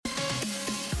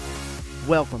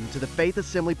Welcome to the Faith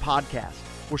Assembly Podcast.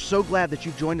 We're so glad that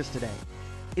you've joined us today.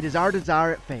 It is our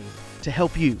desire at Faith to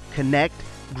help you connect,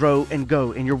 grow, and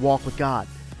go in your walk with God.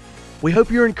 We hope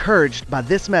you're encouraged by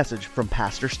this message from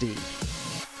Pastor Steve.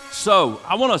 So,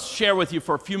 I want to share with you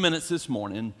for a few minutes this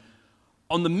morning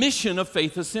on the mission of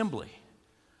Faith Assembly.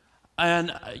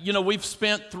 And, we've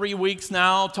spent 3 weeks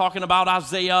now talking about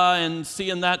Isaiah and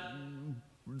seeing that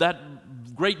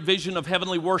great vision of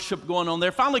heavenly worship going on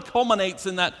there. Finally culminates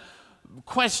in that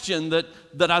question that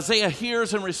Isaiah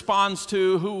hears and responds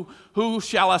to, who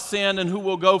shall I send and who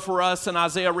will go for us? And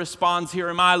Isaiah responds, here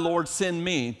am I, Lord, send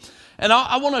me. And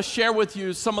I want to share with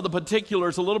you some of the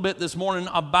particulars a little bit this morning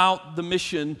about the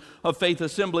mission of Faith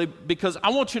Assembly, because I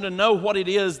want you to know what it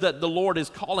is that the Lord is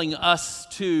calling us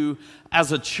to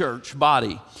as a church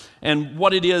body and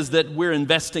what it is that we're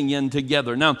investing in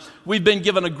together. Now, we've been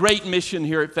given a great mission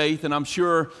here at Faith, and I'm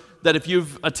sure that if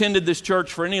you've attended this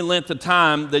church for any length of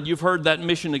time, that you've heard that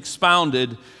mission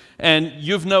expounded, and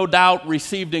you've no doubt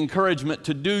received encouragement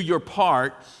to do your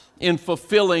part in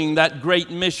fulfilling that great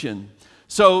mission.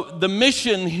 So the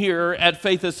mission here at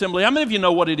Faith Assembly, how many of you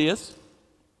know what it is?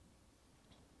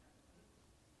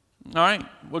 All right,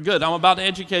 well good. I'm about to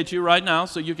educate you right now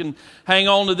so you can hang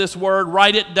on to this word,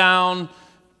 write it down,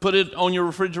 put it on your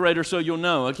refrigerator so you'll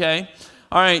know, okay?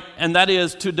 All right, and that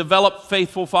is to develop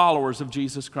faithful followers of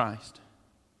Jesus Christ.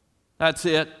 That's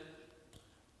it.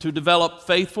 To develop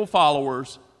faithful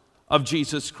followers of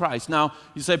Jesus Christ. Now,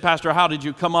 you say, Pastor, how did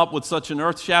you come up with such an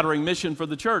earth-shattering mission for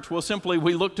the church? Well, simply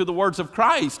we looked to the words of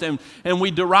Christ and we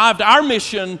derived our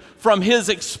mission from His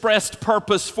expressed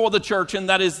purpose for the church, and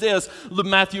that is this.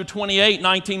 Matthew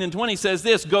 28:19 and 20 says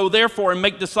this, go therefore and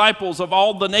make disciples of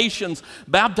all the nations,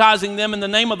 baptizing them in the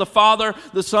name of the Father,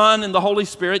 the Son, and the Holy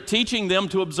Spirit, teaching them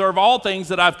to observe all things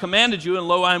that I've commanded you, and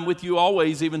lo, I am with you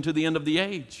always, even to the end of the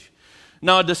age.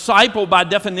 Now, a disciple, by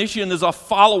definition, is a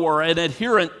follower, an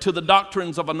adherent to the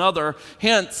doctrines of another.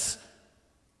 Hence,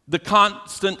 the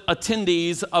constant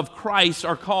attendees of Christ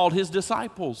are called His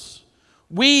disciples.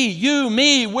 We, you,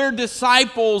 me, we're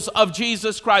disciples of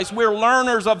Jesus Christ. We're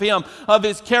learners of Him, of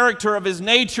His character, of His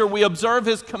nature. We observe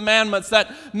His commandments.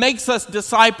 That makes us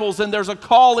disciples, and there's a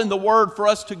call in the Word for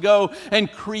us to go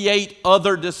and create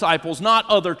other disciples. Not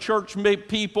other church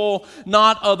people,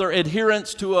 not other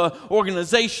adherents to an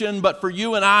organization, but for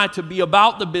you and I to be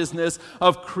about the business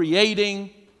of creating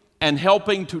and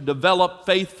helping to develop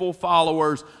faithful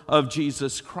followers of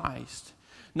Jesus Christ.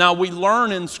 Now, we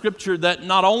learn in Scripture that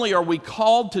not only are we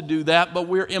called to do that, but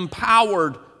we're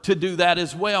empowered to do that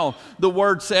as well. The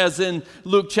Word says in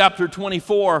Luke chapter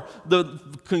 24, the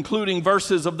concluding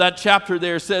verses of that chapter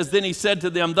there says, then He said to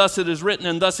them, thus it is written,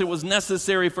 and thus it was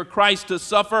necessary for Christ to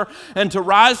suffer and to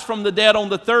rise from the dead on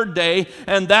the third day,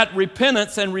 and that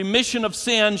repentance and remission of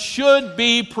sin should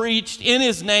be preached in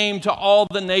His name to all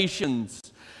the nations.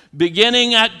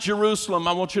 Beginning at Jerusalem.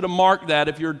 I want you to mark that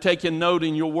if you're taking note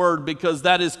in your word, because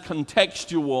that is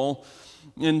contextual.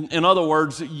 In other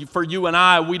words, for you and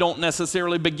I, we don't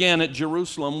necessarily begin at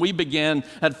Jerusalem. We begin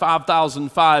at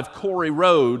 5005 Corey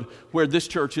Road, where this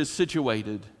church is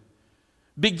situated.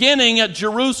 Beginning at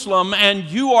Jerusalem, and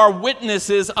you are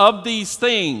witnesses of these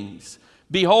things.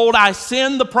 Behold, I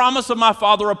send the promise of my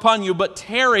Father upon you, but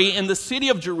tarry in the city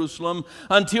of Jerusalem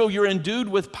until you're endued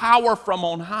with power from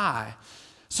on high.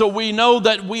 So we know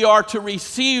that we are to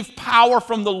receive power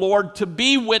from the Lord to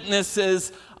be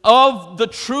witnesses of the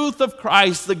truth of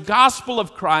Christ, the gospel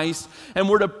of Christ, and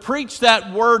we're to preach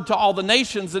that word to all the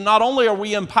nations. And not only are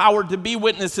we empowered to be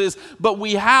witnesses, but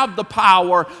we have the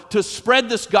power to spread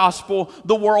this gospel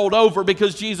the world over,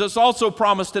 because Jesus also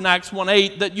promised in Acts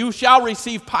 1:8 that you shall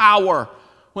receive power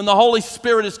when the Holy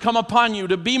Spirit has come upon you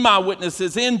to be my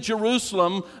witnesses in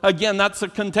Jerusalem. Again, that's a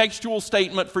contextual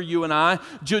statement for you and I.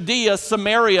 Judea,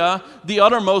 Samaria, the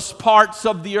uttermost parts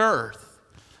of the earth.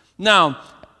 Now,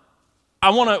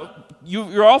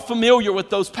 you're all familiar with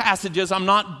those passages. I'm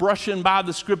not brushing by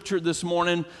the Scripture this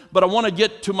morning, but I want to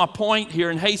get to my point here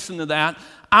and hasten to that.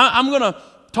 I'm going to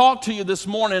talk to you this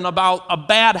morning about a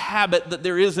bad habit that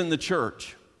there is in the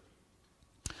church.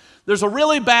 There's a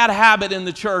really bad habit in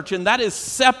the church, and that is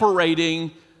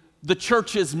separating the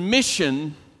church's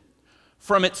mission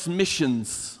from its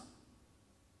missions.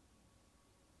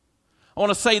 I want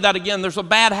to say that again. There's a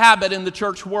bad habit in the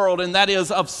church world, and that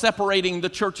is of separating the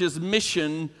church's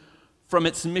mission from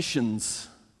its missions.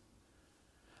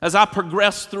 As I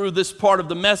progress through this part of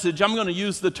the message, I'm going to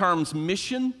use the terms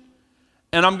mission,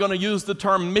 and I'm going to use the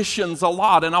term missions a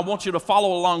lot, and I want you to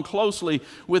follow along closely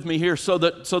with me here so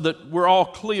that we're all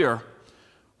clear.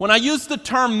 When I use the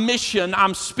term mission,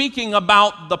 I'm speaking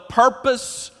about the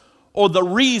purpose or the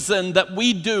reason that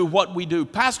we do what we do.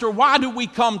 Pastor, why do we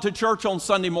come to church on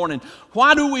Sunday morning?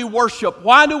 Why do we worship?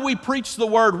 Why do we preach the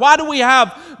word? Why do we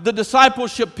have the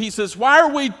discipleship pieces? Why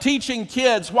are we teaching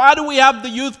kids? Why do we have the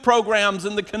youth programs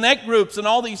and the connect groups and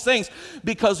all these things?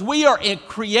 Because we are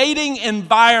creating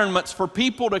environments for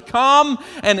people to come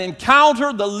and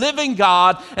encounter the living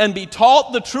God and be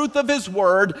taught the truth of His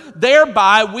word.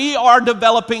 Thereby, we are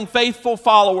developing faithful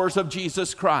followers of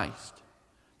Jesus Christ.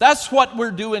 That's what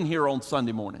we're doing here on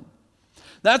Sunday morning.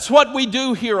 That's what we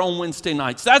do here on Wednesday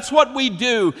nights. That's what we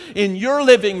do in your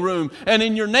living room and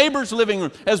in your neighbor's living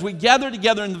room as we gather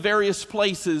together in the various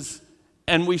places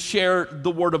and we share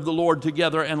the word of the Lord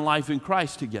together and life in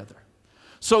Christ together.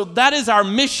 So that is our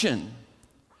mission.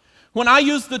 When I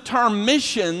use the term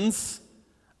missions,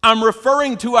 I'm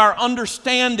referring to our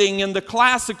understanding in the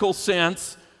classical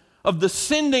sense of the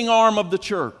sending arm of the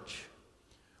church.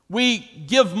 We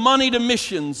give money to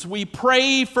missions. We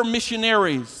pray for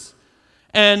missionaries.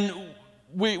 And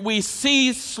we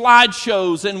see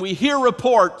slideshows and we hear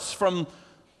reports from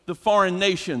the foreign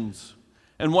nations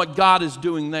and what God is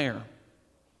doing there.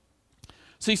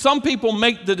 See, some people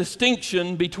make the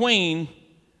distinction between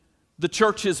the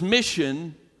church's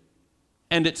mission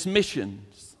and its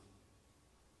missions.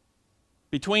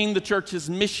 Between the church's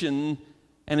mission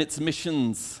and its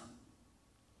missions.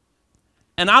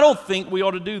 And I don't think we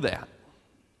ought to do that.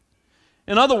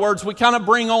 In other words, we kind of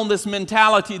bring on this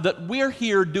mentality that we're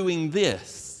here doing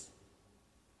this.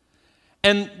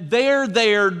 And they're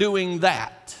there doing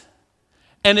that.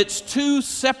 And it's two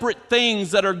separate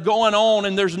things that are going on,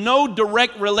 and there's no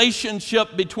direct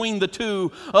relationship between the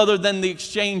two other than the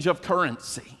exchange of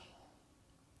currency.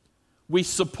 We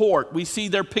support. We see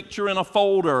their picture in a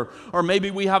folder, or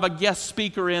maybe we have a guest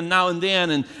speaker in now and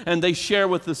then, and they share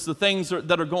with us the things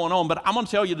that are going on. But I'm going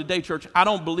to tell you today, church, I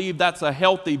don't believe that's a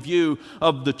healthy view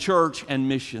of the church and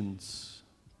missions.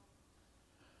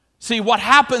 See, what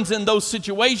happens in those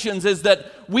situations is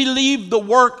that we leave the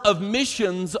work of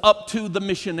missions up to the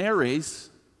missionaries,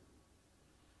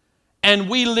 and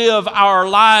we live our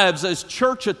lives as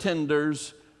church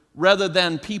attenders rather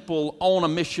than people on a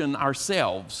mission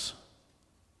ourselves.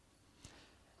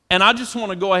 And I just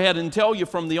want to go ahead and tell you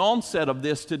from the onset of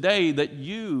this today that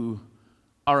you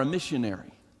are a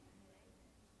missionary.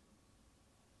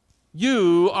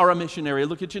 You are a missionary.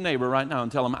 Look at your neighbor right now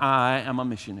and tell him, I am a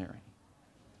missionary.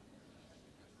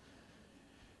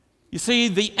 You see,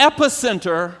 the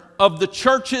epicenter of the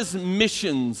church's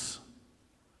missions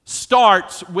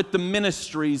starts with the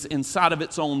ministries inside of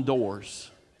its own doors.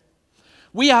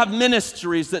 We have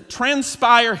ministries that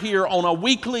transpire here on a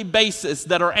weekly basis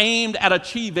that are aimed at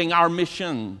achieving our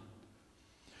mission.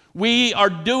 We are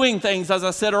doing things, as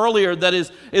I said earlier, that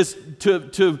is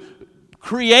to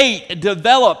create,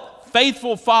 develop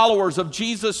faithful followers of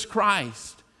Jesus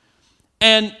Christ.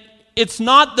 And it's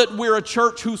not that we're a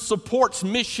church who supports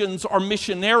missions or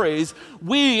missionaries.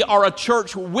 We are a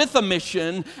church with a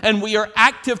mission, and we are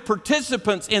active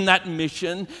participants in that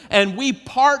mission, and we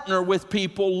partner with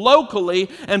people locally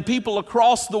and people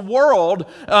across the world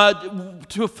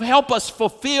to help us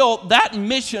fulfill that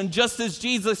mission, just as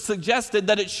Jesus suggested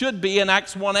that it should be in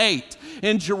Acts 1:8,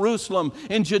 in Jerusalem,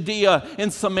 in Judea, in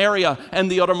Samaria,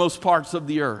 and the uttermost parts of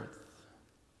the earth.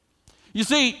 You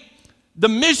see, the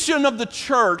mission of the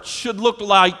church should look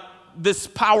like this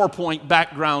PowerPoint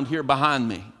background here behind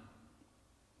me.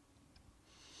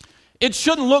 It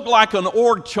shouldn't look like an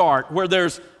org chart where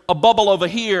there's a bubble over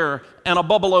here and a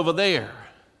bubble over there.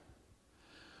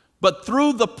 But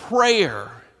through the prayer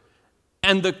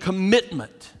and the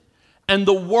commitment and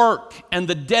the work and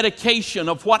the dedication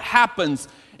of what happens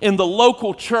in the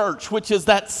local church, which is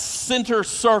that center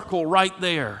circle right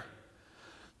there,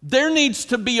 there needs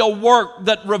to be a work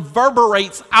that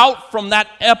reverberates out from that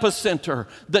epicenter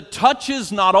that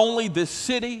touches not only this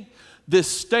city, this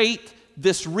state,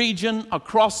 this region,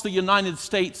 across the United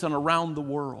States and around the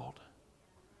world.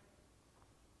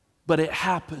 But it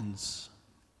happens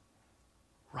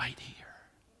right here.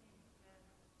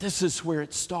 This is where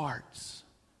it starts.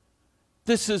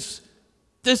 This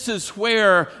is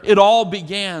where it all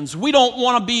begins. We don't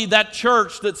want to be that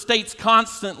church that states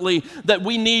constantly that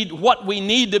we need what we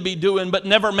need to be doing, but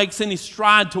never makes any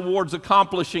stride towards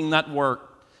accomplishing that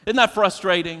work. Isn't that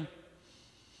frustrating?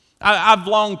 I've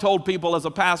long told people as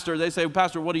a pastor, they say,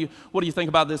 Pastor, what do you think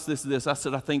about this? I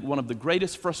said, I think one of the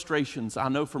greatest frustrations I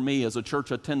know for me as a church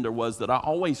attender was that I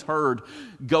always heard,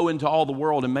 go into all the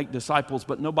world and make disciples,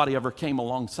 but nobody ever came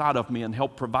alongside of me and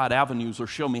helped provide avenues or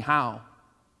show me how.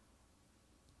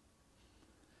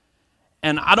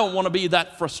 And I don't want to be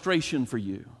that frustration for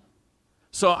you.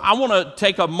 So I want to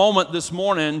take a moment this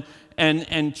morning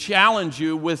and challenge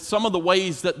you with some of the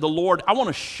ways that the Lord, I want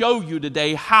to show you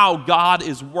today how God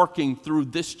is working through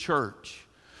this church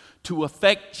to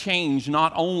affect change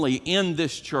not only in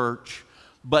this church,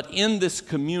 but in this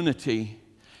community,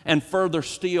 and further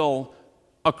still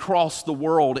across the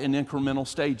world in incremental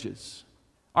stages.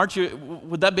 Aren't you?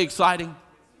 Would that be exciting?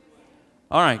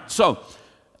 All right, so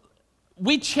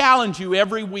we challenge you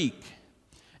every week,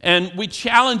 and we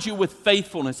challenge you with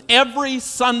faithfulness. Every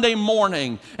Sunday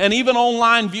morning, and even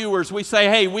online viewers, we say,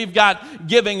 hey, we've got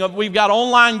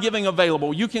online giving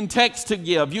available. You can text to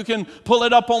give. You can pull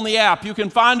it up on the app. You can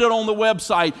find it on the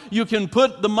website. You can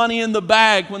put the money in the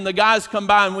bag when the guys come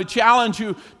by, and we challenge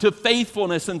you to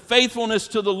faithfulness and faithfulness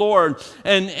to the Lord.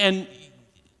 And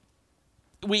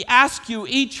we ask you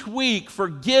each week for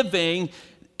giving,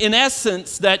 in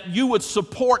essence, that you would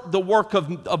support the work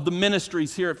of the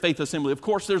ministries here at Faith Assembly. Of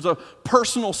course, there's a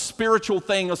personal spiritual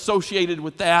thing associated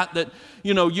with that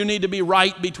you need to be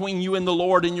right between you and the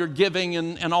Lord in your giving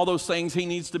and all those things. He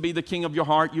needs to be the king of your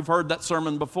heart. You've heard that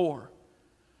sermon before.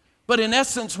 But in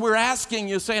essence, we're asking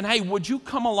you, saying, hey, would you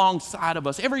come alongside of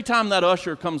us? Every time that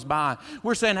usher comes by,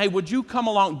 we're saying, hey, would you come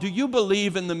along? Do you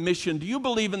believe in the mission? Do you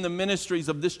believe in the ministries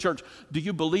of this church? Do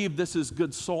you believe this is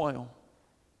good soil?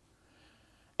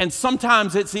 And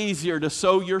sometimes it's easier to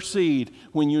sow your seed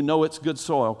when you know it's good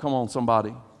soil. Come on,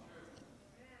 somebody.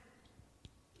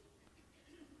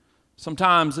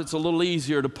 Sometimes it's a little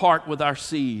easier to part with our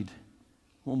seed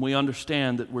when we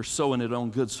understand that we're sowing it on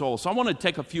good soil. So I want to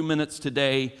take a few minutes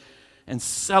today and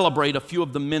celebrate a few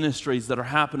of the ministries that are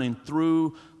happening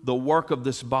through the work of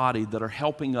this body that are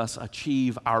helping us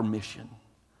achieve our mission.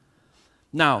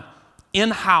 Now,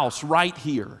 in-house right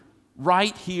here,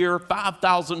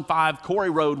 5005 Corey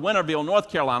Road, Winterville, North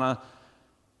Carolina,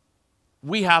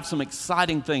 we have some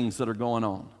exciting things that are going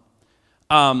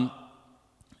on.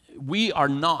 We are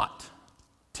not,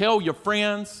 tell your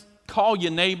friends, call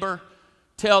your neighbor,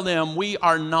 tell them we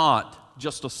are not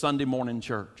just a Sunday morning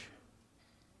church.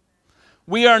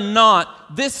 We are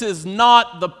not, this is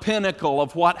not the pinnacle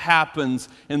of what happens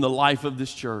in the life of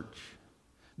this church.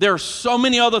 There are so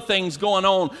many other things going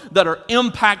on that are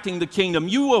impacting the kingdom.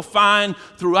 You will find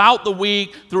throughout the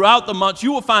week, throughout the months,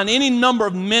 you will find any number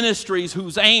of ministries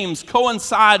whose aims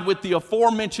coincide with the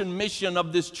aforementioned mission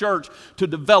of this church to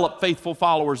develop faithful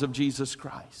followers of Jesus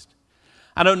Christ.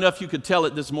 I don't know if you could tell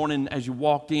it this morning as you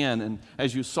walked in and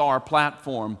as you saw our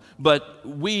platform, but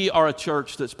we are a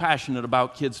church that's passionate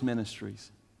about kids'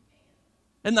 ministries.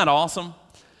 Isn't that awesome?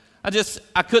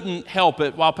 I couldn't help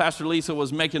it while Pastor Lisa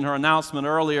was making her announcement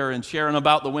earlier and sharing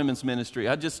about the women's ministry.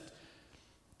 I just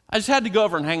had to go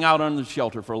over and hang out under the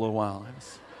shelter for a little while.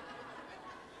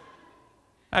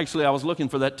 Actually, I was looking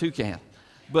for that toucan.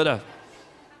 But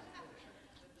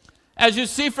as you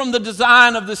see from the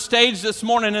design of the stage this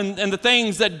morning and the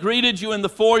things that greeted you in the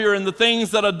foyer and the things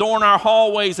that adorn our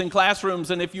hallways and classrooms,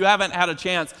 and if you haven't had a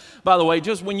chance, by the way,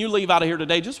 just when you leave out of here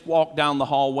today, just walk down the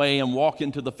hallway and walk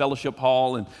into the fellowship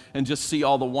hall and just see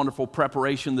all the wonderful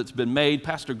preparation that's been made.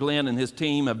 Pastor Glenn and his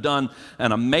team have done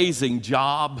an amazing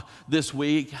job this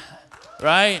week,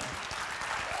 right?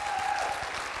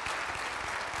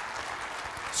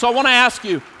 So I want to ask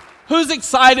you, who's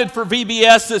excited for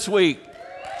VBS this week?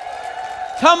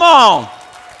 Come on.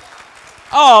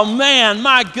 Oh, man,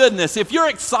 my goodness. If you're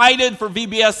excited for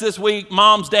VBS this week,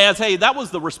 moms, dads, hey, that was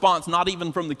the response, not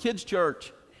even from the kids'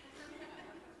 church.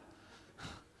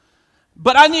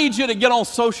 But I need you to get on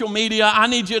social media. I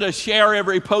need you to share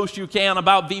every post you can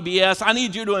about VBS. I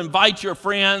need you to invite your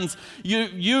friends.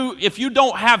 If you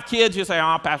don't have kids, you say,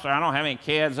 oh, Pastor, I don't have any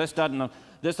kids. This doesn't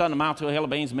amount to a hill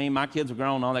of beans to me. My kids are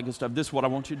grown, all that good stuff. This is what I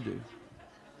want you to do.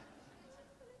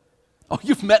 Oh,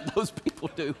 you've met those people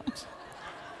too.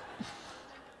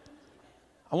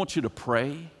 I want you to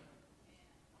pray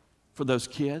for those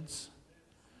kids.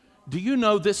 Do you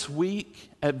know this week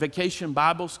at Vacation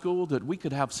Bible School that we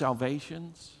could have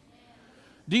salvations?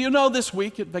 Do you know this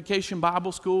week at Vacation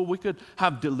Bible School we could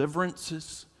have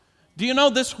deliverances? Do you know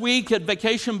this week at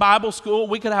Vacation Bible School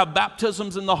we could have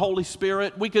baptisms in the Holy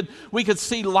Spirit? We could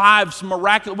see lives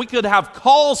miraculous. We could have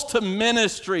calls to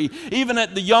ministry even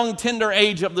at the young, tender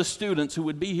age of the students who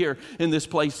would be here in this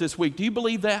place this week. Do you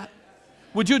believe that?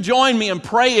 Would you join me in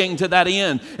praying to that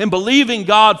end and believing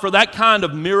God for that kind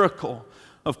of miracle?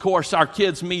 Of course, our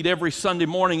kids meet every Sunday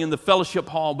morning in the fellowship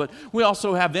hall, but we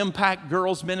also have Impact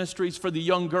Girls Ministries for the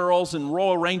young girls and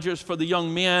Royal Rangers for the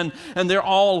young men, and they're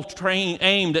all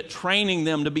aimed at training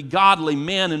them to be godly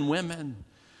men and women.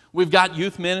 We've got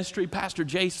youth ministry. Pastor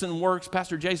Jason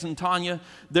and Tanya,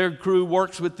 their crew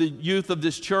works with the youth of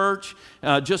this church.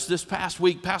 Just this past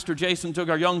week, Pastor Jason took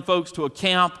our young folks to a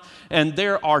camp, and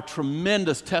there are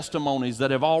tremendous testimonies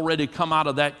that have already come out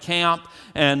of that camp.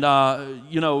 And,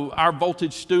 our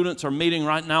Voltage students are meeting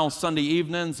right now on Sunday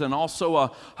evenings, and also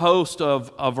a host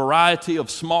of a variety of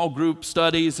small group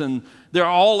studies, and they're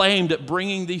all aimed at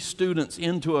bringing these students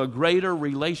into a greater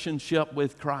relationship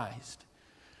with Christ.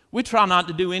 We try not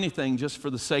to do anything just for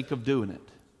the sake of doing it,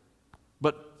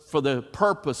 but for the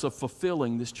purpose of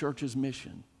fulfilling this church's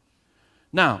mission.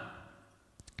 Now,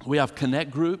 we have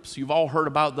connect groups. You've all heard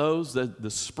about those,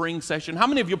 the spring session. How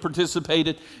many of you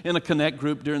participated in a connect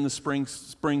group during the spring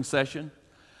session?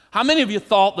 How many of you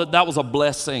thought that was a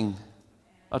blessing?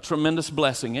 A tremendous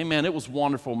blessing. Amen. It was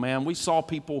wonderful, man. We saw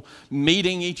people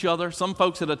meeting each other. Some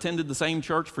folks had attended the same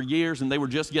church for years, and they were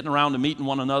just getting around to meeting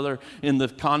one another in the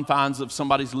confines of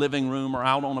somebody's living room or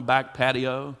out on a back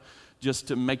patio. Just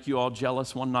to make you all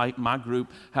jealous, one night my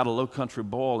group had a Low Country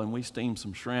boil, and we steamed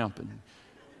some shrimp and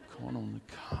corn on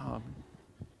the cob,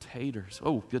 taters.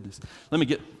 Oh, goodness. Let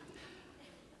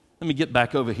me get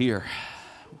back over here.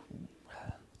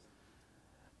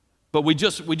 But we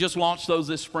just launched those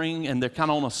this spring, and they're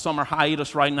kind of on a summer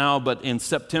hiatus right now, but in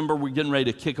September we're getting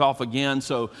ready to kick off again,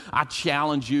 so I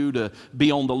challenge you to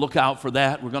be on the lookout for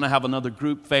that. We're going to have another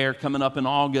group fair coming up in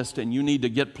August, and you need to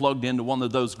get plugged into one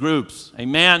of those groups.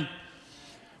 Amen?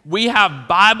 We have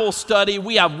Bible study.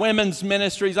 We have women's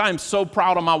ministries. I am so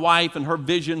proud of my wife and her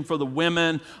vision for the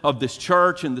women of this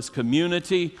church and this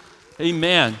community.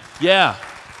 Amen. Yeah.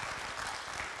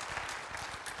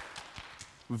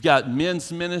 We've got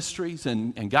men's ministries,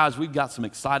 and guys, we've got some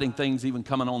exciting things even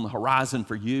coming on the horizon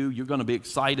for you. You're going to be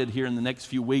excited here in the next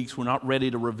few weeks. We're not ready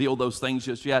to reveal those things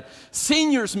just yet.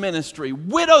 Seniors ministry,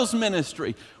 widows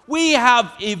ministry. We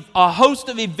have a host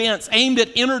of events aimed at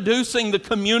introducing the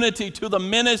community to the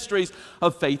ministries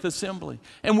of Faith Assembly.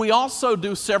 And we also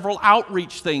do several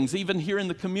outreach things, even here in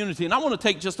the community. And I want to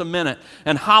take just a minute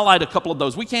and highlight a couple of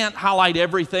those. We can't highlight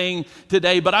everything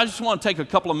today, but I just want to take a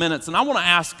couple of minutes. And I want to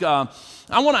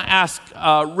ask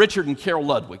Richard and Carol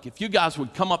Ludwig, if you guys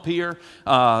would come up here.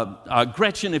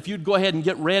 Gretchen, if you'd go ahead and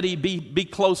get ready, be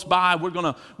close by. We're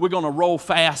gonna roll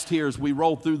fast here as we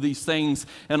roll through these things.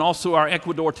 And also our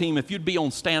Ecuador team, if you'd be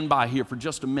on standby here for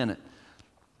just a minute.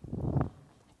 Thank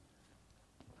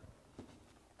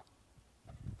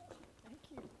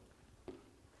you.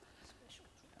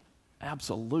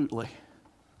 Absolutely.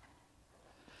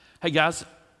 Hey guys.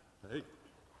 Hey.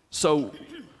 So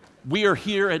we are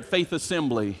here at Faith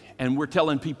Assembly, and we're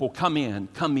telling people, come in,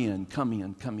 come in, come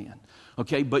in, come in.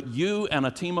 Okay, but you and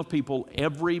a team of people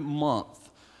every month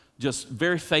just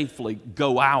very faithfully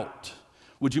go out.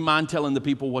 Would you mind telling the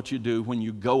people what you do when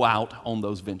you go out on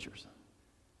those ventures?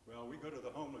 Well, we go to the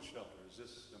homeless shelter.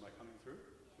 Am I coming through?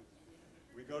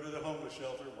 We go to the homeless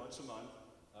shelter once a month.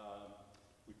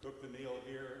 We cook the meal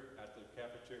here at the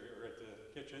cafeteria or at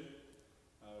the kitchen.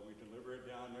 We deliver it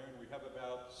down there, and we have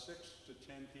about 6 to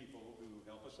 10 people who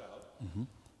help us out. Mm-hmm.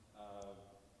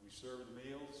 We serve the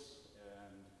meals,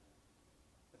 and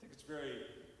I think it's very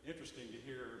interesting to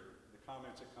hear the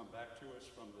comments that come back to us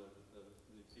from the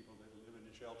people that live in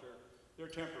the shelter. They're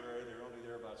temporary. They're only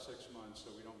there about 6 months, so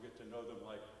we don't get to know them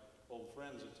like old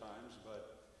friends at times,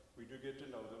 but we do get to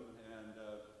know them, and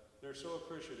they're so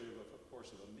appreciative, of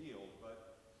course, of a meal,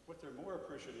 but what they're more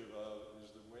appreciative of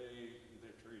is the way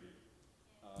they're treated.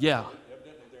 Yeah.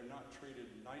 Evidently, they're not treated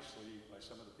nicely by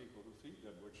some of the people who feed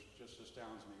them, which just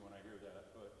astounds me when I hear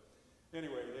that. But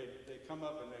anyway, they come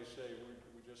up and they say, we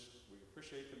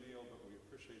appreciate the meal, but we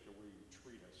appreciate the way you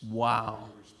treat us.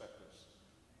 Wow. The way you respect us.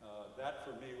 That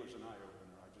for me was an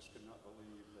eye-opener. I just could not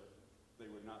believe that they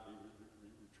would not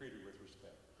be treated with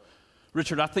respect.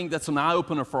 Richard, I think that's an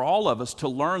eye-opener for all of us to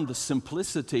learn the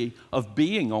simplicity of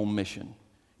being on mission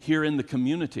here in the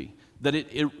community. That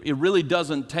it really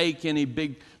doesn't take any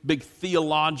big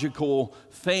theological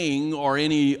thing or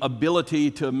any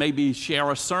ability to maybe share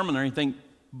a sermon or anything,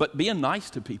 but being nice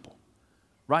to people,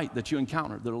 right, that you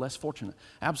encounter that are less fortunate.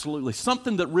 Absolutely.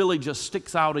 Something that really just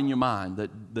sticks out in your mind,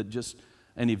 that just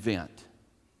an event.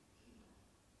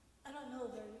 I don't know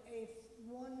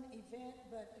one event,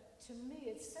 but to me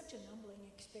it's such an humbling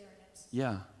experience.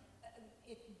 Yeah.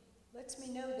 It lets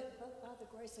me know that by the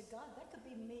grace of God, that could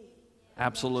be me.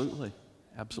 Absolutely.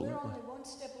 Absolutely. We're only one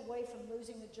step away from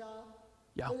losing a job,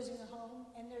 losing a home,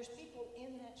 and there's people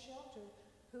in that shelter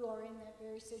who are in that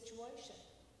very situation.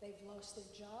 They've lost their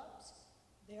jobs,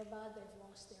 thereby they've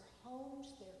lost their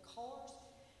homes, their cars,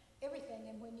 everything.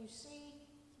 And when you see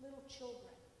little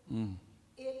children,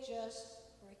 it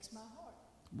just breaks my heart.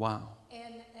 Wow.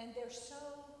 And they're so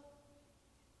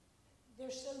they're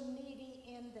so needy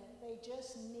in that they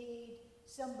just need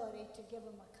somebody to give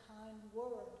them a kind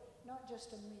word, not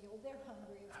just a meal. They're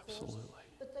hungry, of Absolutely.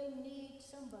 course, but they need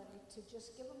somebody to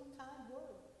just give them a kind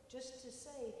word, just to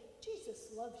say,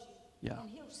 Jesus loves you, Yeah. and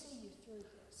he'll see you through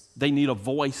this. They need a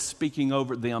voice speaking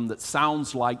over them that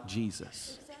sounds like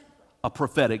Jesus, Exactly. a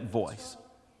prophetic voice.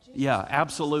 Jesus Yeah,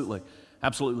 absolutely.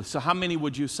 Absolutely. So how many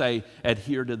would you say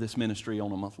adhere to this ministry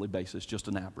on a monthly basis, just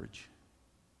an average?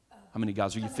 How many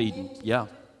guys are you feeding? Yeah,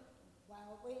 Wow,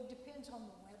 well, it depends on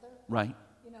the weather. right.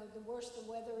 You know, the worse the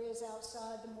weather is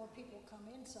outside, the more people come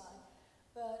inside.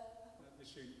 But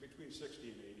It's between 60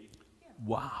 and 80.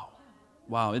 Wow.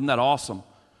 Wow, isn't that awesome?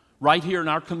 Right here in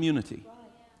our community.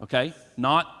 Okay?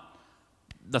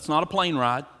 That's not a plane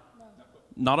ride.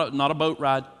 Not a boat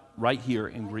ride. Right here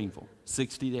in Greenville.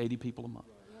 60 to 80 people a month.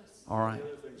 All right.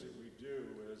 The other things that we do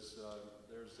is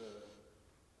there's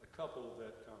a couple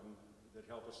that come that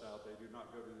help us out. They do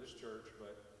not go to this church,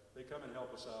 but they come and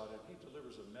help us out, and he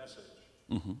delivers a message.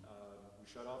 We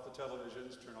shut off the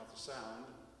televisions, turn off the sound.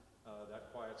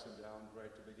 That quiets him down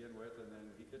right to begin with, and then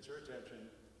he gets their attention,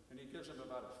 and he gives them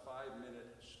about a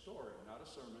 5-minute story, not a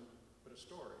sermon, but a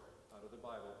story out of the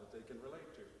Bible that they can relate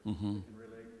to. They can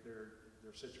relate their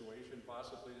situation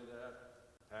possibly to that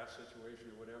past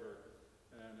situation or whatever,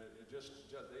 and they just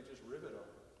rivet them.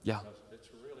 Yeah.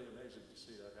 It's really amazing to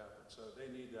see that happen. So they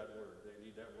need that word. They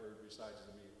need that word besides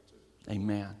the meal too.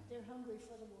 Amen. they're hungry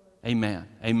for the word. Amen.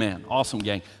 Amen. Awesome,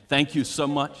 gang. Thank you so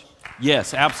much.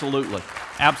 Yes, absolutely.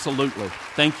 Absolutely.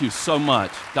 Thank you so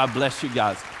much. God bless you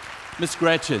guys. Miss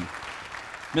Gretchen.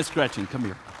 Miss Gretchen, come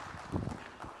here.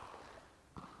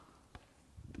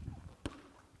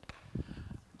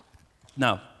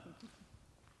 Now,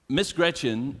 Miss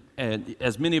Gretchen, and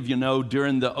as many of you know,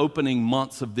 during the opening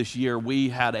months of this year, we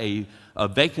had a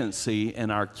vacancy in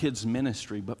our kids'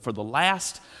 ministry. But for the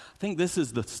last, I think this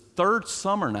is the third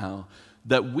summer now,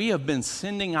 that we have been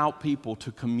sending out people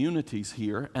to communities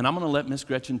here. And I'm going to let Miss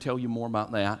Gretchen tell you more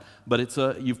about that. But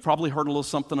you've probably heard a little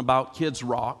something about Kids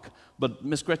Rock. But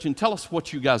Miss Gretchen, tell us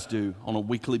what you guys do on a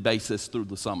weekly basis through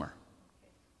the summer.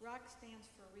 ROC stands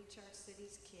for Reach Our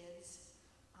City's Kids.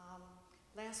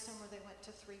 Last summer they went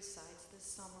to 3 sites. This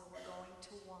summer we're going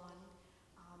to 1.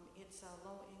 It's a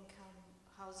low-income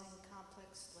housing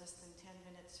complex less than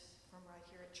 10 minutes from right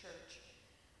here at church.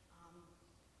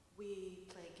 We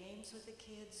play games with the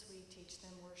kids. We teach them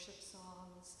worship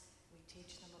songs. We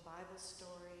teach them a Bible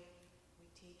story. We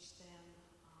teach them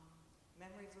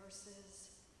memory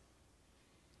verses.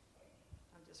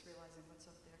 I'm just realizing what's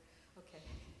up there. Okay.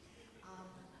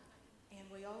 And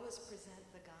we always present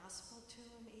the gospel to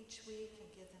them each week and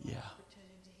give them an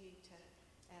opportunity to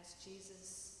ask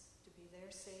Jesus to be their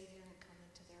Savior and come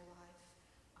into their life.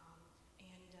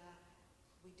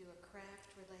 We do a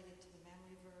craft related to the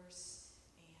memory verse,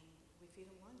 and we feed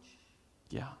them lunch.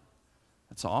 Yeah,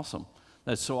 that's awesome.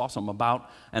 That's so awesome.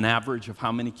 About an average of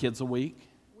how many kids a week?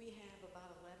 We have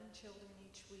about 11 children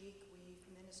each week. We've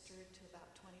ministered to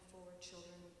about 24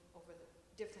 children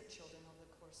different children over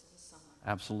the course of the summer.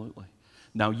 Absolutely.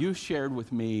 Now, you shared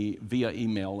with me via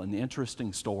email an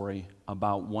interesting story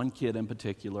about one kid in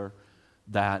particular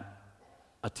that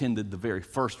attended the very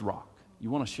first ROC.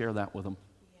 You want to share that with them?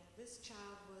 Yeah, this child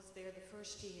was there the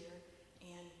first year,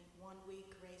 and one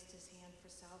week raised his hand for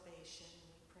salvation.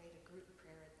 We prayed a group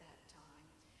prayer at that time.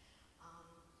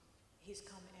 He's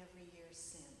come every year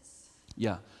since.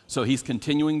 Yeah. So he's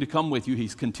continuing to come with you.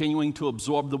 He's continuing to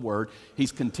absorb the word.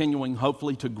 He's continuing,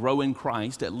 hopefully, to grow in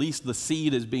Christ. At least the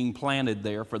seed is being planted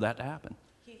there for that to happen.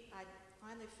 I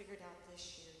finally figured out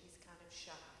this year he's kind of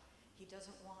shy. He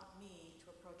doesn't want me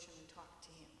to approach him and talk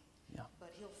to him. Yeah.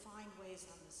 But he'll find ways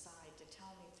on the side to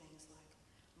tell me things like,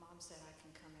 Mom said I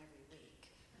can come every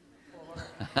week. Or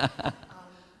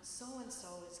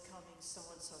so-and-so is coming,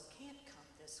 so-and-so can't come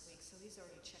this week. So he's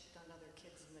already checked on other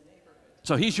kids in the neighborhood.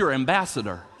 So he's your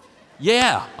ambassador.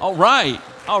 Yeah, all right,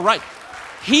 all right.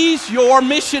 He's your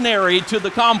missionary to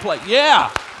the complex.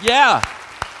 Yeah, yeah.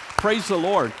 Praise the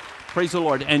Lord. Praise the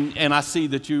Lord. And I see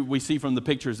that we see from the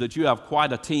pictures that you have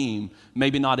quite a team.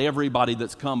 Maybe not everybody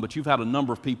that's come, but you've had a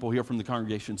number of people here from the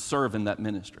congregation serve in that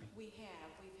ministry. We've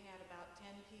had about 10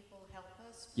 people help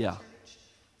us for Yeah. church.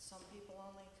 Some people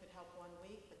only could help 1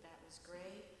 week, but that was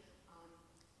great.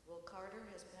 Will Carter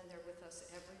has been there with us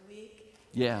every week.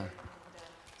 Yeah. And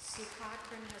Sue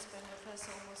Cochran has been with us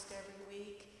almost every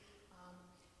week.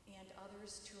 And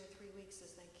others 2 or 3 weeks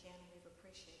as they can. We've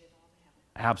appreciated all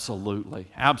they have. Absolutely,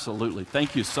 absolutely.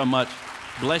 Thank you so much.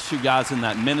 Bless you guys in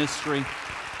that ministry.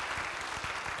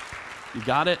 You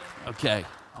got it? Okay,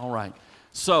 all right.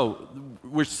 So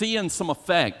we're seeing some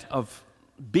effect of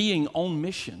being on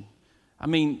mission. I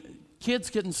mean, kids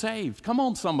getting saved. Come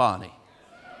on, somebody.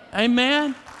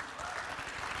 Amen.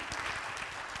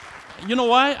 You know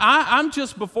what? I'm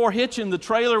just before hitching the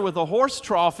trailer with a horse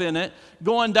trough in it,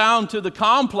 going down to the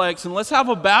complex, and let's have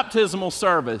a baptismal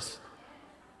service.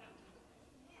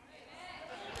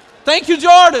 Thank you,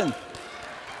 Jordan.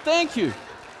 Thank you.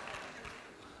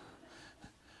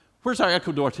 Where's our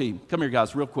Ecuador team? Come here,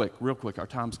 guys, real quick. Our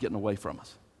time's getting away from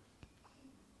us.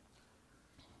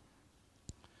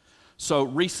 So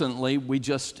recently,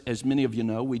 as many of you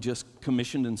know, we just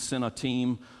commissioned and sent a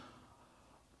team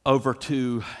over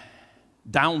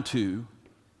down to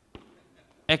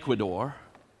Ecuador.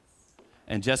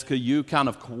 And Jessica, you kind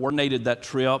of coordinated that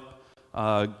trip,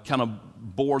 kind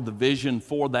of bore the vision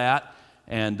for that,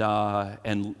 and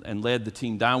led the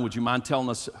team down. Would you mind telling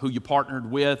us who you partnered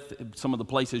with, some of the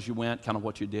places you went, kind of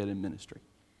what you did in ministry?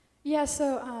 Yeah,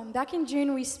 so back in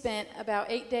June, we spent about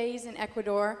 8 days in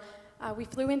Ecuador. We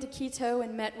flew into Quito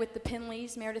and met with the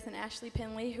Penleys, Meredith and Ashley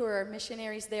Penley, who are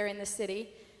missionaries there in the city.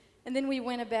 And then we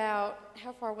went about,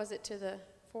 how far was it to the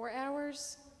 4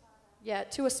 hours? Yeah,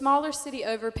 to a smaller city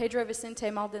over, Pedro Vicente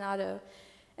Maldonado.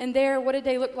 And there, what a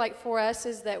day looked like for us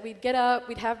is that we'd get up,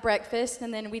 we'd have breakfast,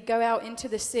 and then we'd go out into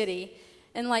the city.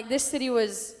 And like this city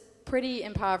was pretty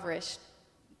impoverished.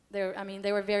 They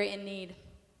were very in need.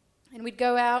 And we'd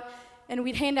go out and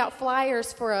we'd hand out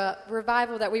flyers for a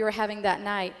revival that we were having that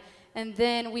night. And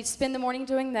then we'd spend the morning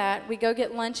doing that. We'd go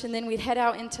get lunch, and then we'd head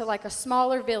out into like a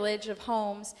smaller village of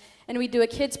homes, and we'd do a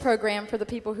kids program for the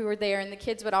people who were there, and the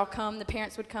kids would all come, the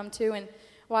parents would come too, and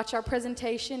watch our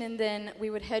presentation, and then we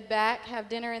would head back, have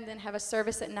dinner, and then have a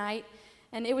service at night.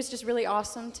 And it was just really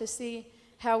awesome to see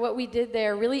how what we did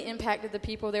there really impacted the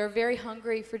people. They were very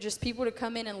hungry for just people to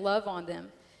come in and love on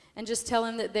them and just tell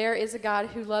them that there is a God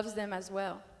who loves them as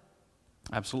well.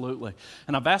 Absolutely.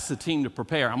 And I've asked the team to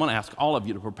prepare. I'm going to ask all of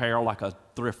you to prepare like a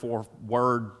 3 or 4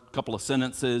 word, couple of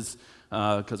sentences,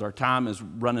 because our time is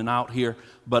running out here,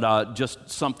 but just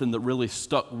something that really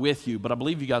stuck with you. But I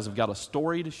believe you guys have got a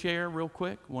story to share real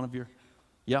quick. One of your,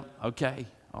 yep, okay.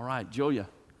 All right, Julia.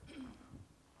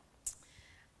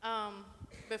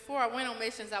 Before I went on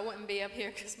missions, I wouldn't be up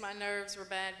here because my nerves were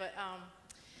bad, but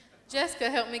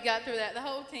Jessica helped me get through that. The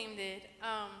whole team did.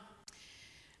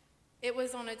 It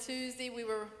was on a Tuesday. We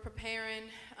were preparing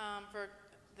for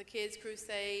the kids'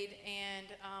 crusade, and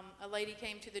a lady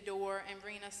came to the door, and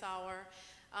Rena saw her.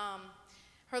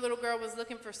 Her little girl was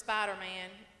looking for Spider-Man,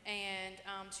 and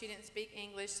she didn't speak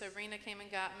English, so Rena came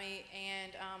and got me,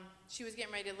 and she was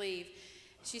getting ready to leave.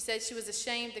 She said she was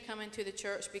ashamed to come into the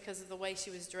church because of the way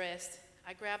she was dressed.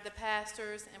 I grabbed the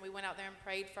pastors, and we went out there and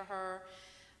prayed for her.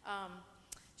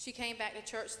 She came back to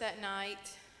church that night.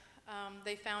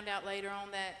 They found out later on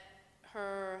that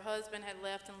her husband had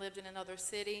left and lived in another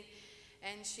city,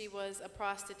 and she was a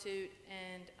prostitute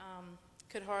and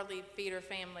could hardly feed her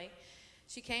family.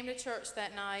 She came to church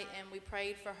that night, and we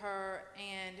prayed for her,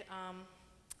 and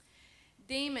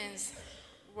demons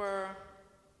were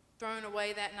thrown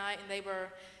away that night, and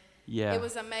it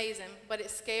was amazing, but it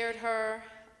scared her.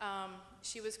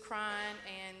 She was crying,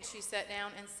 and she sat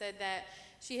down and said that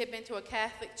she had been to a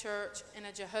Catholic church and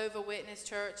a Jehovah's Witness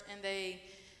church, and they,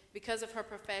 because of her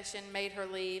profession, made her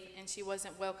leave, and she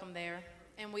wasn't welcome there.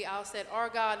 And we all said, our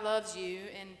God loves you,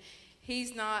 and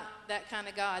he's not that kind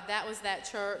of God. That was that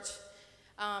church.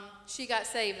 She got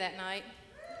saved that night.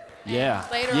 Yeah.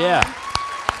 And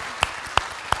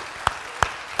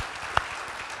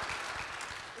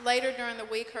later during the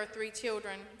week, her 3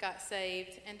 children got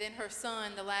saved, and then her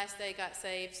son, the last day, got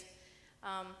saved.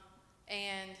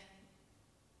 And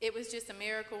it was just a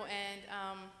miracle.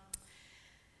 And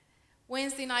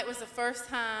Wednesday night was the first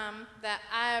time that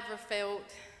I ever felt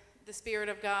the Spirit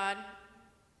of God.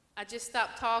 I just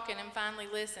stopped talking and finally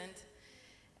listened.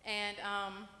 And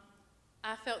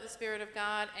I felt the Spirit of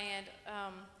God, and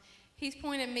he's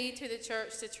pointed me to the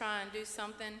church to try and do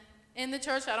something in the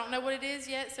church. I don't know what it is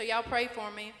yet, so y'all pray for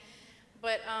me.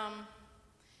 But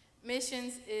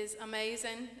missions is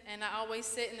amazing, and I always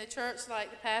sit in the church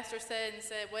like the pastor said and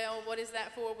said, well, what is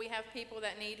that for? We have people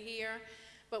that need here.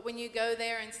 But when you go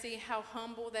there and see how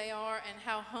humble they are and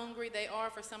how hungry they are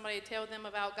for somebody to tell them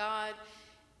about God,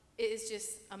 it is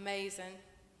just amazing.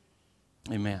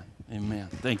 Amen. Amen.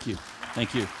 Thank you.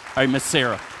 Thank you. All right, Miss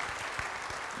Sarah.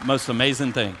 Most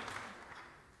amazing thing.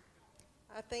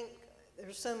 I think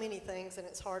there's so many things, and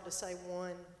it's hard to say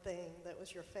one thing that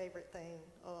was your favorite thing.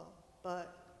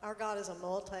 But our God is a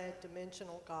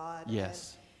multi-dimensional God.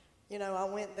 Yes. And, I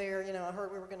went there, I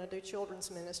heard we were going to do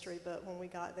children's ministry, but when we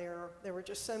got there, there were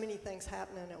just so many things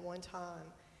happening at one time.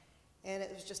 And it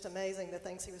was just amazing the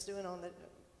things he was doing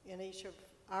in each of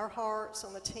our hearts,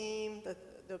 on the team,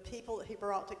 the the people that he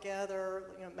brought together,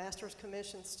 Master's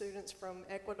Commission students from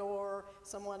Ecuador,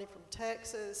 somebody from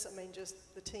Texas. I mean,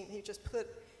 just the team. He just put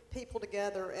people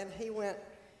together, and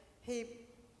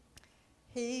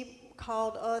he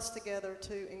called us together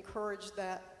to encourage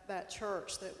that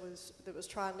church that was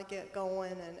trying to get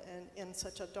going and in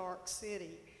such a dark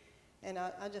city. And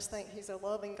I just think he's a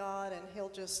loving God, and he'll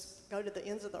just go to the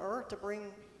ends of the earth to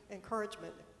bring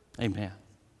encouragement. Amen.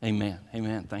 Amen.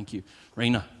 Amen. Thank you.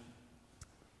 Rena.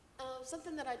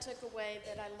 Something that I took away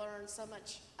that I learned so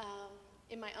much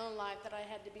in my own life that I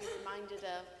had to be reminded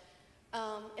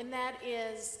of, and that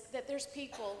is that there's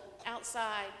people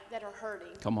outside that are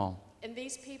hurting. Come on. And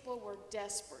these people were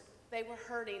desperate. They were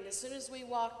hurting. As soon as we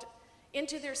walked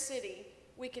into their city,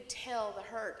 we could tell the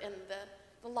hurt and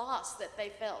the loss that they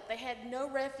felt. They had no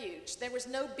refuge. There was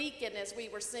no beacon, as we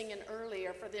were singing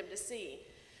earlier, for them to see.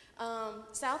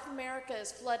 South America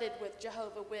is flooded with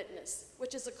Jehovah's Witness,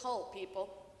 which is a cult,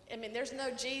 people. I mean, there's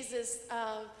no Jesus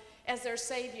as their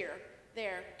Savior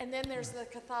there. And then there's the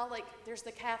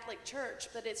Catholic Church,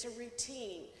 but it's a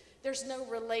routine. There's no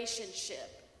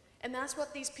relationship. And that's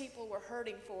what these people were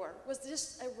hurting for, was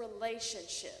just a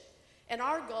relationship. And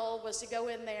our goal was to go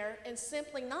in there and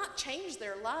simply not change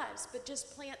their lives, but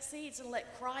just plant seeds and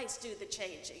let Christ do the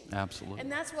changing. Absolutely.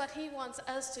 And that's what he wants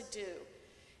us to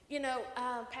do.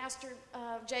 Pastor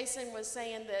Jason was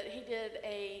saying that he did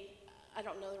I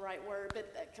don't know the right word,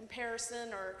 but a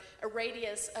comparison or a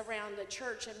radius around a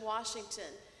church in Washington.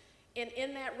 And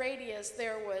in that radius,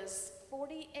 there was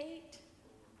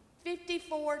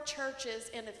 54 churches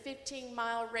in a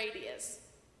 15-mile radius.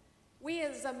 We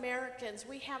as Americans,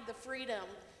 we have the freedom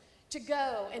to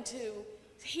go and to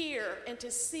hear and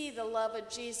to see the love of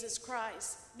Jesus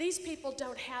Christ. These people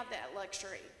don't have that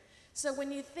luxury. So when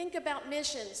you think about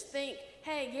missions, think,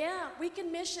 hey, yeah, we can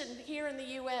mission here in the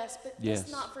U.S., but let's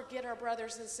not forget our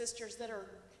brothers and sisters that are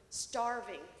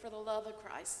starving for the love of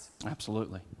Christ.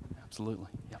 Absolutely. Absolutely.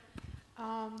 Yep.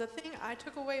 The thing I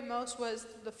took away most was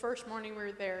the first morning we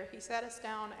were there. He sat us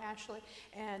down, Ashley,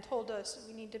 and told us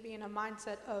we need to be in a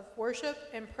mindset of worship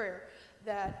and prayer,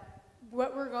 that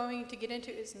what we're going to get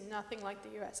into is nothing like the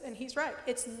U.S. And he's right.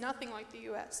 It's nothing like the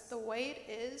U.S. The way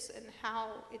it is and how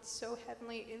it's so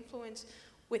heavily influenced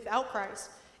without Christ,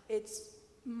 it's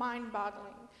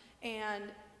mind-boggling. And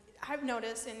I've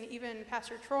noticed, and even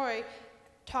Pastor Troy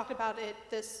talked about it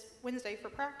this Wednesday for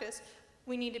practice,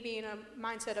 we need to be in a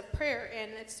mindset of prayer,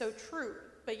 and it's so true.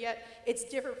 But yet, it's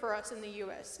different for us in the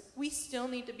U.S. We still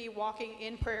need to be walking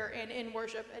in prayer and in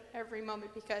worship at every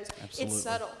moment because It's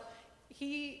subtle.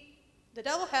 The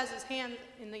devil has his hand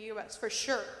in the U.S. for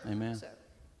sure. Amen. So.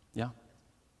 Yeah.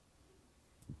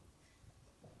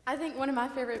 I think one of my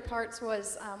favorite parts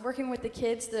was working with the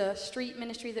kids. The street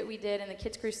ministry that we did and the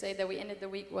kids crusade that we ended the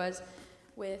week was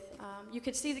with, you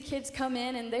could see the kids come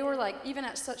in, and they were like, even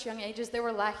at such young ages, they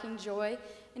were lacking joy.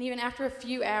 And even after a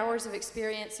few hours of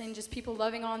experiencing just people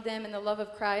loving on them and the love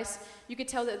of Christ, you could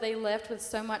tell that they left with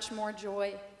so much more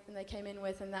joy than they came in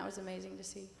with, and that was amazing to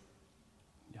see.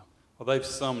 Well, they've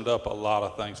summed up a lot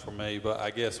of things for me, but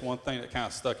I guess one thing that kind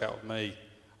of stuck out with me,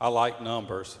 I like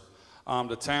numbers.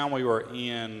 The town we were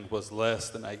in was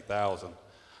less than 8,000.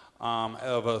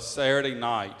 Of a Saturday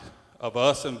night, of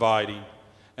us inviting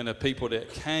and the people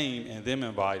that came and them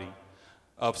inviting,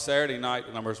 of Saturday night,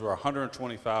 the numbers were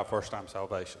 125 first-time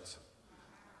salvations.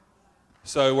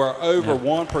 So we're over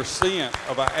 1%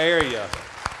 of our area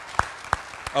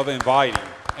of inviting,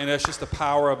 and that's just the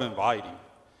power of inviting.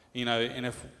 And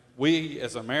if we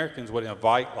as Americans would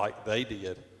invite like they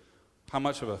did, how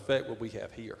much of an effect would we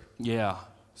have here? Yeah.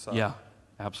 Yeah,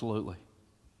 absolutely.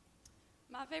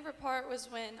 My favorite part was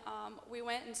when we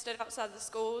went and stood outside the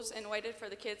schools and waited for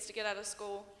the kids to get out of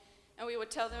school. And we would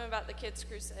tell them about the Kids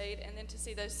Crusade, and then to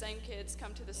see those same kids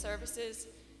come to the services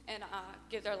and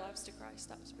give their lives to Christ.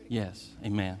 That was pretty cool. Yes.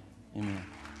 Amen. Amen.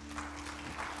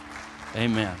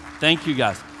 Amen. Thank you,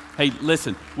 guys. Hey,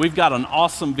 listen, we've got an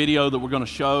awesome video that we're going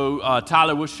to show.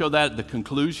 Tyler, we'll show that at the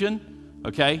conclusion,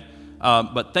 okay?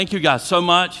 But thank you guys so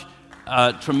much.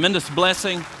 Tremendous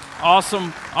blessing.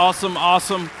 Awesome, awesome,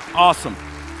 awesome, awesome.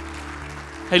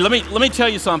 Hey, let me tell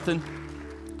you something.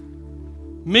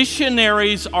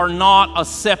 Missionaries are not a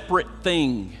separate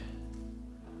thing,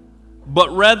 but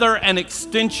rather an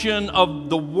extension of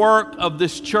the work of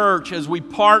this church as we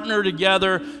partner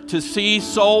together to see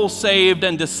souls saved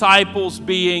and disciples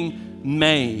being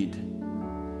made.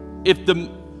 If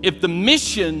the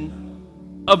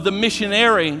mission of the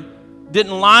missionary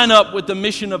didn't line up with the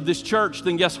mission of this church,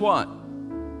 then guess what?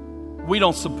 We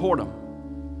don't support them.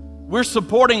 We're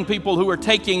supporting people who are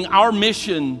taking our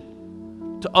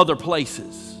mission to other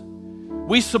places.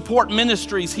 We support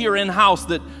ministries here in-house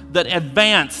that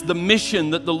advance the mission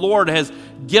that the Lord has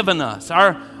given us.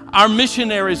 Our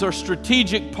missionaries are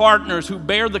strategic partners who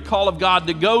bear the call of God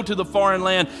to go to the foreign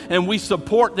land, and we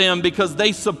support them because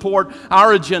they support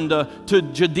our agenda to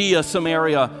Judea,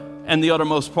 Samaria, and the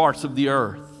uttermost parts of the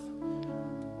earth.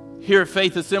 Here at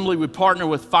Faith Assembly, we partner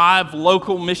with 5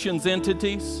 local missions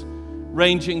entities,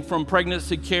 ranging from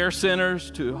pregnancy care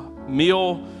centers to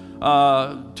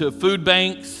to food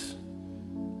banks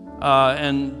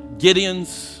and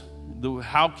Gideons.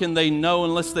 How can they know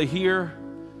unless they hear?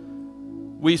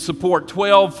 We support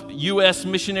 12 U.S.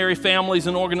 missionary families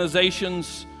and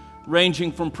organizations,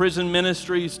 ranging from prison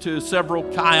ministries to several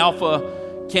Chi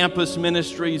Alpha campus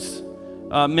ministries,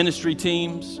 ministry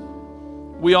teams.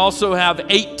 We also have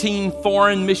 18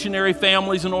 foreign missionary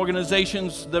families and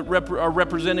organizations that are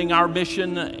representing our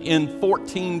mission in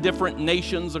 14 different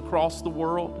nations across the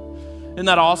world. Isn't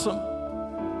that awesome?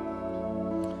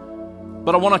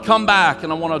 But I want to come back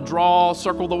and I want to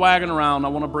circle the wagon around. I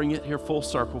want to bring it here full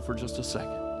circle for just a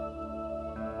second.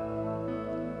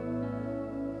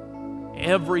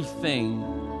 Everything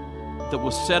that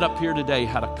was set up here today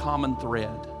had a common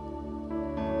thread.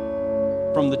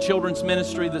 From the children's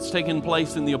ministry that's taking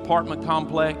place in the apartment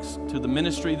complex, to the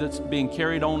ministry that's being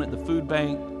carried on at the food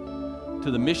bank, to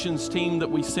the missions team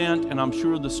that we sent, and I'm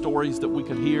sure the stories that we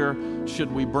could hear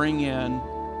should we bring in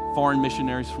foreign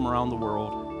missionaries from around the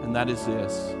world. And that is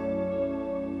this,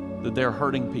 that they're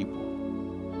hurting people.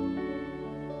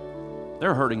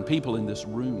 They're hurting people in this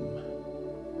room.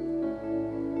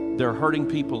 They're hurting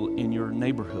people in your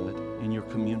neighborhood, in your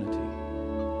community.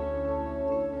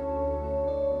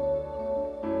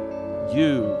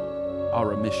 You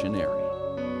are a missionary.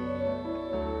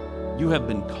 You have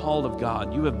been called of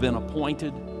God. You have been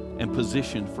appointed and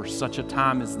positioned for such a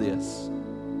time as this.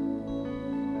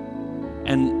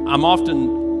 And I'm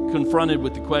often confronted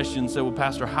with the question, say, well,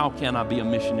 Pastor, how can I be a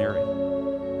missionary?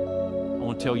 I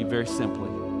want to tell you very simply.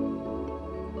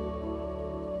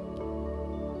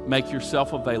 Make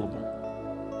yourself available.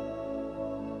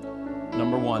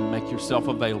 Number one, make yourself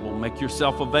available. Make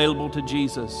yourself available to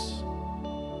Jesus.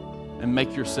 And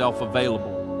make yourself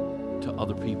available to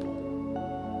other people.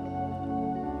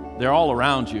 They're all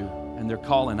around you and they're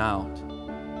calling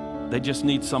out. They just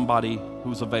need somebody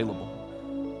who's available.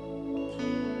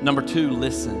 Number two,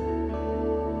 listen.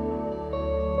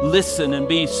 Listen and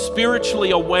be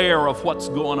spiritually aware of what's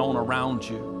going on around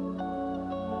you.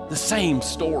 The same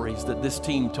stories that this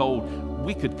team told,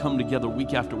 we could come together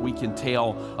week after week and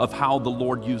tell of how the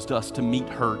Lord used us to meet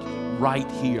hurt right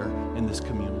here in this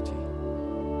community.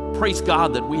 Praise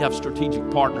God that we have strategic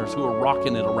partners who are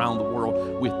rocking it around the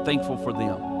world. We're thankful for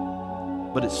them.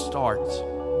 But it starts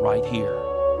right here.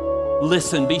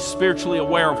 Listen, be spiritually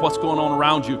aware of what's going on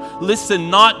around you. Listen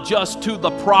not just to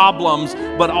the problems,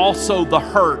 but also the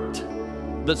hurt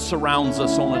that surrounds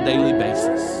us on a daily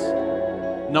basis.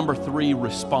 Number three,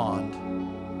 respond.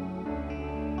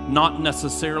 Not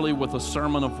necessarily with a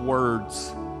sermon of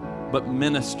words, but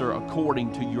minister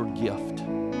according to your gift.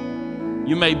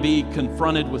 You may be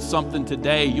confronted with something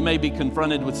today. You may be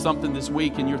confronted with something this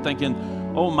week, and you're thinking,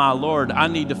 oh my Lord, I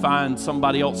need to find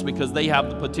somebody else because they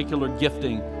have the particular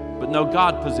gifting. But no,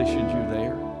 God positioned you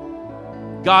there.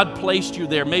 God placed you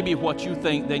there. Maybe what you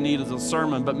think they need is a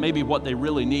sermon, but maybe what they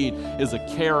really need is a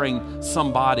caring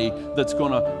somebody that's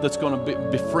gonna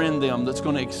befriend them, that's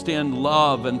gonna extend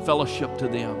love and fellowship to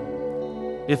them.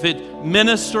 If it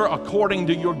minister according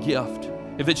to your gift,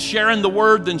 if it's sharing the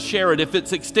word, then share it. If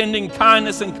it's extending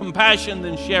kindness and compassion,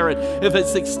 then share it. If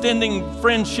it's extending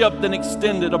friendship, then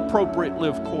extend it appropriately,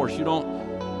 of course. You don't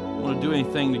want to do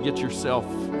anything to get yourself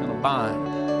in a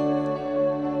bind.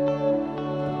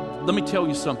 Let me tell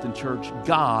you something, church.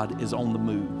 God is on the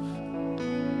move.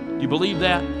 Do you believe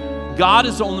that? God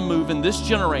is on the move in this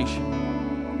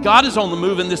generation. God is on the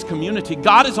move in this community.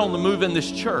 God is on the move in this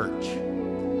church.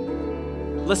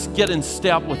 Let's get in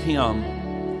step with Him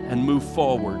and move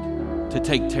forward to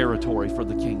take territory for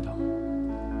the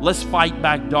kingdom. Let's fight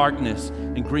back darkness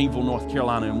in Greenville, North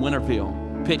Carolina, in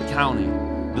Winterville, Pitt County,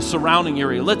 the surrounding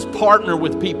area. Let's partner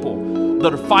with people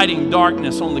that are fighting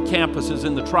darkness on the campuses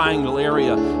in the Triangle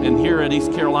area and here at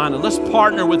East Carolina. Let's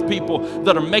partner with people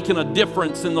that are making a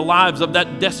difference in the lives of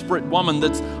that desperate woman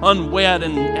that's unwed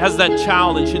and has that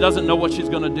child and she doesn't know what she's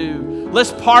going to do.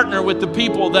 Let's partner with the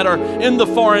people that are in the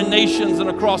foreign nations and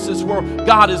across this world.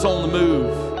 God is on the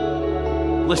move.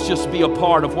 Let's just be a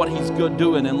part of what He's good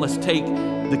doing, and let's take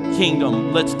the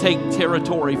kingdom. Let's take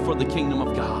territory for the kingdom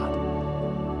of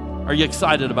God. Are you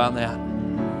excited about that?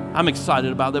 I'm excited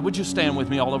about that. Would you stand with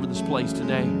me all over this place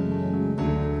today?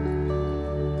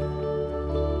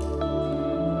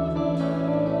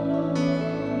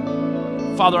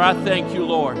 Father, I thank you,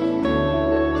 Lord.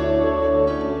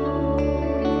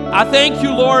 I thank you,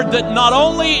 Lord, that not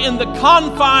only in the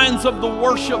confines of the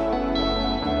worship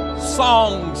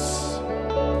songs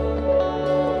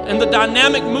and the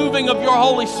dynamic moving of your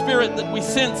Holy Spirit that we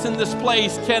sense in this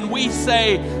place, can we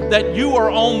say that you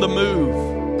are on the move.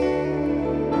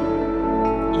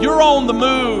 You're on the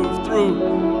move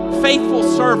through faithful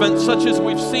servants such as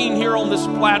we've seen here on this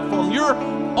platform.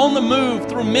 You're on the move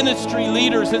through ministry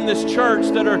leaders in this church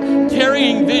that are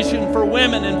carrying vision for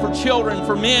women and for children,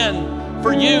 for men,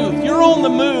 for youth. You're on the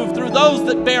move through those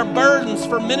that bear burdens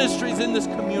for ministries in this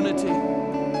community.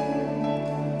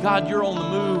 God, you're on the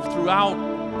move throughout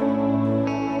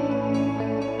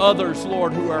others,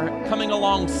 Lord, who are coming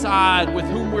alongside, with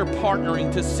whom we're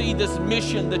partnering to see this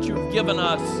mission that you've given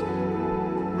us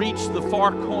reach the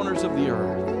far corners of the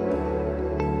earth.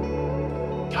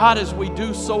 God, as we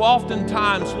do so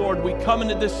oftentimes, Lord, we come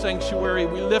into this sanctuary,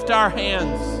 we lift our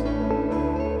hands,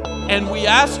 and we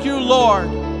ask you, Lord,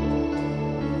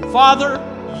 Father,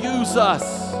 use us.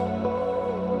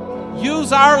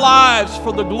 Use our lives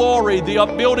for the glory, the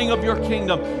upbuilding of your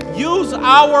kingdom. Use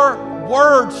our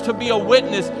words to be a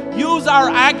witness. Use our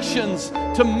actions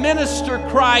to minister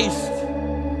Christ.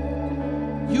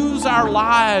 Use our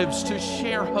lives to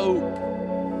share hope.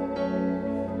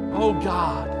 Oh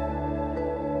God.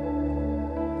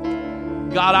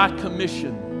 God, I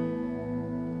commission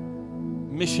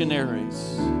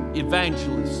missionaries,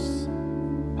 evangelists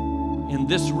in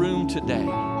this room today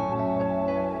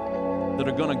that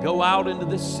are going to go out into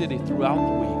this city throughout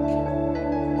the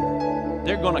week.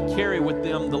 They're going to carry with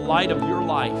them the light of your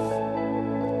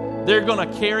life. They're going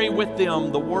to carry with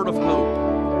them the word of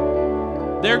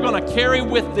hope. They're going to carry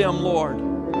with them, Lord,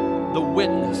 the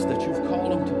witness that you've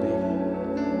called them to be.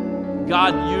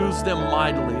 God, use them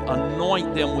mightily.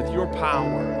 Anoint them with your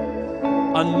power.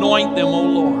 Anoint them, O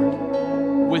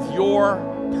Lord, with your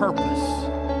purpose.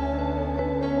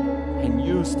 And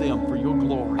use them for your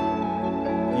glory,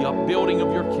 the upbuilding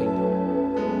of your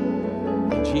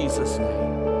kingdom. In Jesus'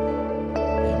 name,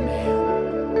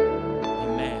 amen.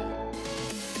 Amen.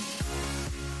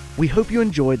 We hope you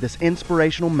enjoyed this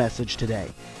inspirational message today.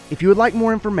 If you would like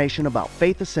more information about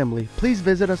Faith Assembly, please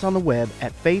visit us on the web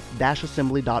at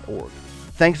faith-assembly.org.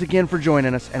 Thanks again for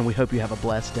joining us, and we hope you have a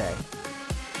blessed day.